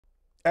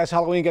As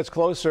Halloween gets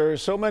closer,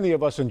 so many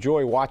of us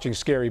enjoy watching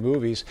scary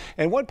movies.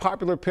 And one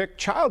popular pick,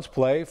 Child's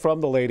Play from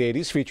the late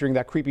 80s, featuring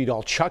that creepy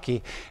doll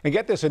Chucky. And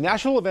get this, a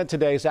national event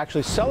today is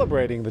actually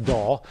celebrating the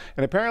doll.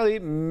 And apparently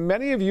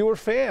many of you are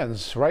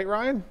fans, right,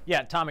 Ryan?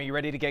 Yeah, Tom, are you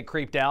ready to get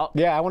creeped out?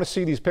 Yeah, I want to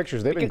see these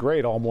pictures. They've been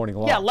great all morning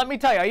long. Yeah, let me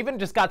tell you, I even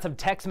just got some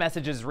text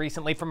messages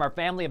recently from our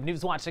family of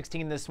Newswatch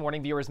 16 this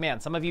morning viewers. Man,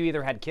 some of you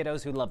either had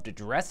kiddos who love to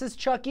dress as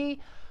Chucky,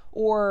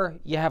 or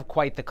you have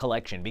quite the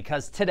collection,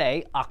 because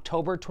today,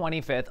 October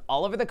 25th,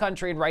 all over the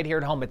country and right here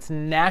at home, it's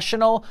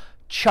National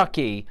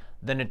Chucky,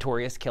 the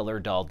Notorious Killer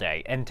Doll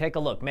Day. And take a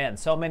look, man,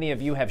 so many of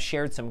you have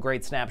shared some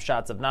great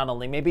snapshots of not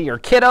only maybe your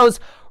kiddos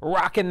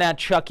rocking that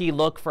Chucky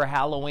look for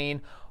Halloween,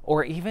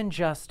 or even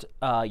just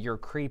your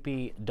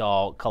creepy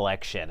doll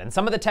collection. And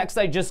some of the texts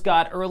I just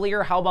got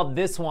earlier, how about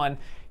this one?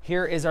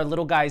 Here is our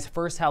little guy's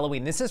first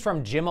Halloween. This is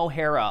from Jim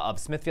O'Hara of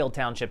Smithfield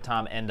Township,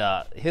 Tom, and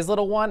his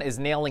little one is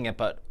nailing it,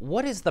 but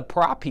what is the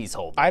prop he's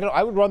holding?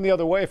 I would run the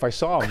other way if I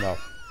saw him, though.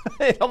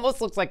 It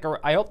almost looks like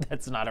I hope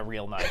that's not a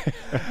real knife.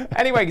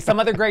 Anyway, some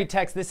other great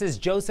text. This is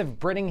Joseph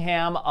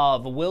Brittingham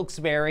of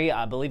Wilkes-Barre.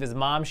 I believe his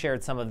mom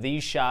shared some of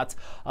these shots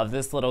of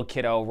this little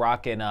kiddo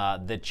rocking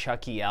the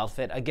Chucky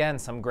outfit. Again,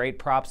 some great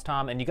props,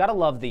 Tom, and you gotta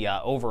love the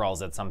overalls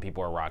that some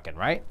people are rocking,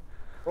 right?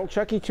 Well,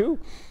 Chucky too.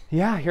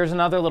 Yeah, here's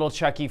another little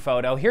Chucky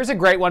photo. Here's a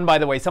great one, by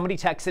the way. Somebody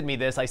texted me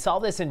this. I saw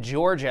this in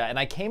Georgia, and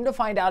I came to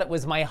find out it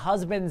was my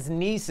husband's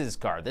niece's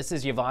car. This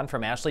is Yvonne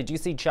from Ashley. Do you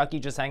see Chucky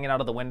just hanging out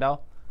of the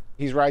window?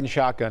 He's riding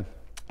shotgun.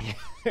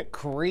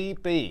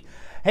 Creepy.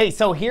 Hey,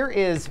 so here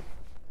is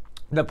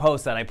the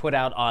post that I put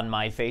out on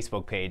my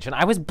Facebook page, and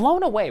I was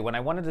blown away when I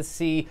wanted to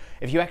see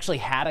if you actually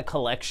had a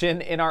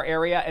collection in our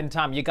area. And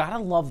Tom, you gotta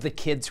love the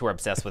kids who are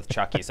obsessed with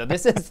Chucky. So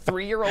this is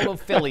 3-year-old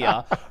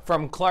Ophelia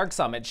from Clark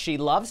Summit. She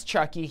loves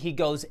Chucky. He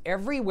goes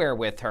everywhere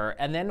with her,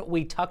 and then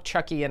we tuck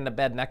Chucky into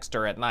bed next to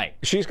her at night.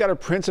 She's got her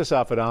princess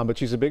outfit on, but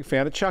she's a big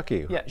fan of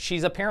Chucky. Yeah,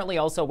 she's apparently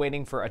also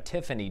waiting for a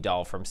Tiffany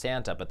doll from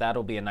Santa, but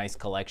that'll be a nice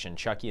collection.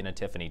 Chucky and a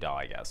Tiffany doll,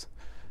 I guess.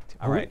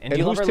 All right. And do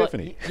you love her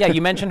Tiffany? Yeah,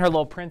 you mentioned her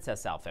little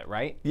princess outfit,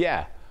 right?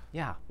 Yeah.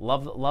 Yeah,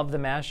 love the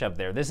mashup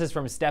there. This is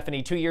from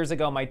Stephanie. 2 years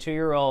ago, my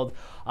 2-year-old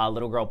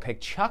little girl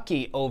picked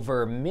Chucky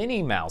over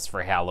Minnie Mouse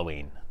for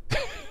Halloween.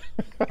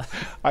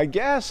 I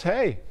guess,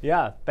 hey.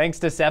 Yeah, thanks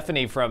to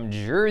Stephanie from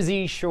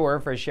Jersey Shore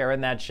for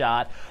sharing that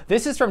shot.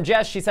 This is from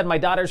Jess. She said, my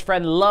daughter's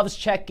friend loves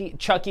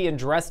Chucky and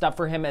dressed up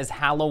for him as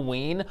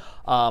Halloween.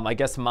 I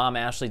guess Mom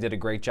Ashley did a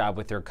great job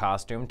with her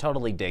costume.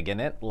 Totally digging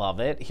it. Love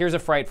it. Here's a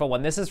frightful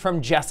one. This is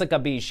from Jessica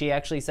B. She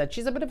actually said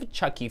she's a bit of a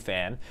Chucky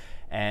fan.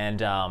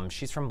 And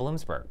she's from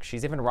Bloomsburg.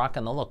 She's even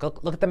rocking the look.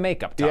 Look at the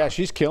makeup, Tom. Yeah,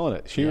 she's killing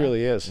it. She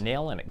really is.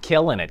 Nailing it.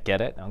 Killing it.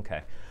 Get it?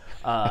 Okay.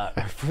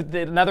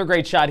 Another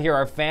great shot here,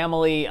 our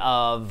family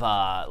of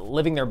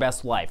living their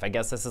best life. I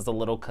guess this is a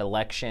little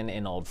collection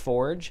in Old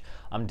Forge.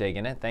 I'm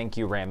digging it. Thank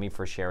you, Rami,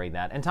 for sharing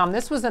that. And Tom,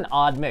 this was an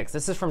odd mix.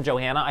 This is from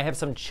Johanna. I have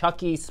some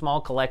Chucky small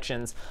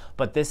collections,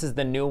 but this is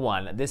the new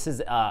one. This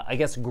is, I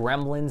guess,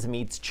 Gremlins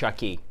meets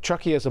Chucky.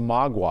 Chucky is a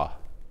Magua.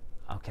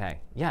 Okay.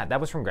 Yeah, that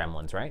was from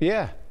Gremlins, right?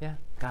 Yeah. Yeah.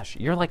 Gosh,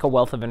 you're like a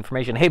wealth of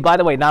information. Hey, by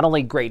the way, not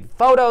only great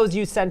photos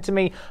you sent to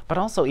me, but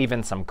also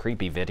even some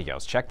creepy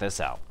videos. Check this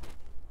out.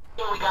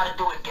 All we gotta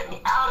do is get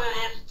me out of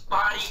this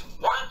body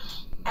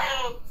once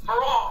and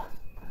for all.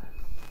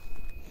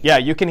 Yeah,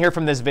 you can hear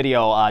from this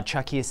video,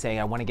 Chucky is saying,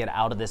 I want to get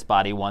out of this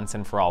body once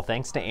and for all.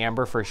 Thanks to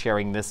Amber for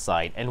sharing this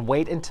site. And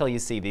wait until you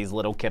see these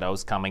little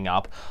kiddos coming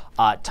up.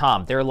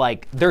 Tom,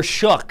 they're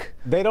shook.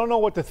 They don't know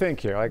what to think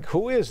here. Like,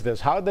 who is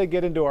this? How did they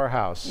get into our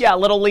house? Yeah,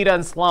 little Lita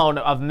and Sloan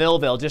of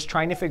Millville just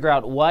trying to figure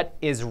out what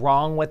is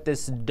wrong with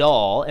this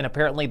doll. And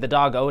apparently the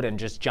dog Odin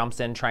just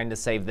jumps in trying to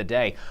save the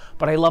day.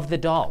 But I love the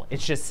doll.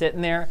 It's just sitting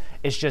there.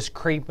 It's just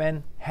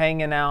creeping,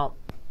 hanging out.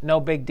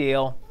 No big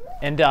deal.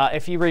 And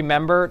if you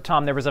remember,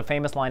 Tom, there was a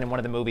famous line in one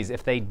of the movies,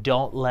 if they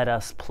don't let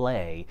us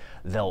play,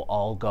 they'll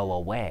all go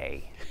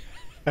away.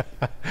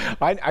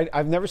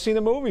 I've never seen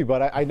the movie,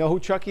 but I know who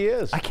Chucky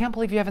is. I can't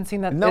believe you haven't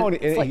seen that. No,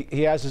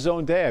 he has his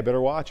own day. I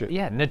better watch it.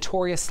 Yeah,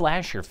 notorious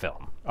slasher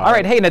film. All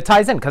right, hey, and it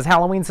ties in because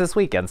Halloween's this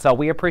weekend, so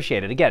we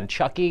appreciate it. Again,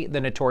 Chucky,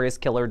 the Notorious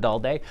Killer Doll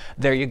Day.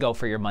 There you go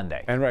for your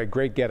Monday. And right,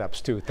 great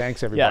get-ups, too.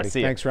 Thanks, everybody. Yeah,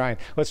 see ya. Thanks, Ryan.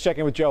 Let's check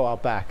in with Joe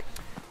out back.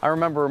 I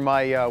remember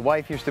my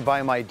wife used to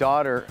buy my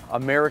daughter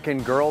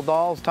American Girl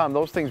dolls. Tom,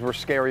 those things were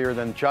scarier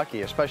than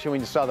Chucky, especially when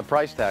you saw the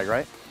price tag,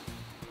 right?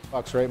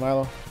 Bucks, right,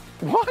 Milo?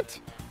 What?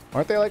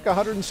 Aren't they like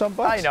 100 and some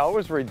bucks? I know, it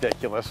was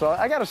ridiculous. So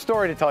I got a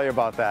story to tell you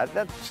about that.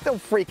 That's still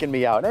freaking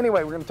me out.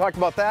 Anyway, we're going to talk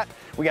about that.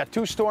 We got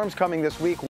 2 storms coming this week.